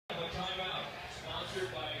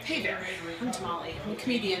Hey there, I'm Tamale. I'm a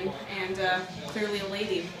comedian and clearly a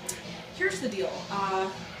lady. Here's the deal.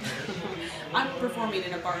 I'm performing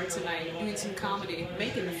in a bar tonight, doing some comedy,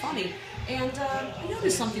 making it funny, and I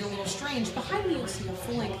noticed something a little strange. Behind me you'll see a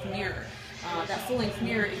full-length mirror. That full-length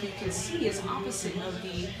mirror, if you can see, is opposite of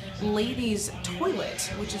the ladies' toilet,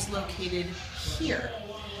 which is located here.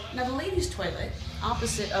 Now the ladies' toilet,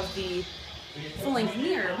 opposite of the full-length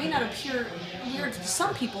mirror, may not appear weird to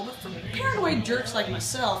some people, but for paranoid jerks like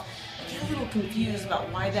myself, I get a little confused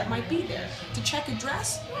about why that might be there. To check a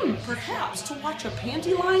dress? Perhaps. To watch a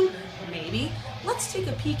panty line? Maybe. Let's take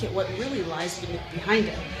a peek at what really lies behind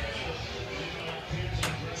it.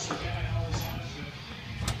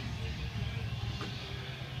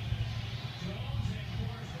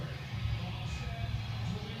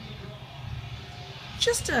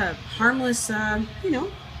 Just a harmless,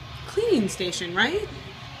 cleaning station, right?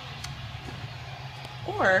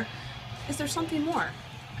 Or is there something more?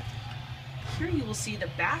 Here you will see the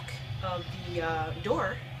back of the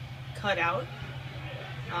door cut out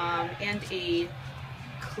and a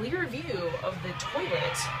clear view of the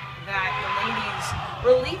toilet that the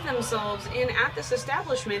ladies relieve themselves in at this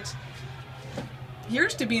establishment.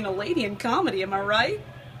 Here's to being a lady in comedy, am I right?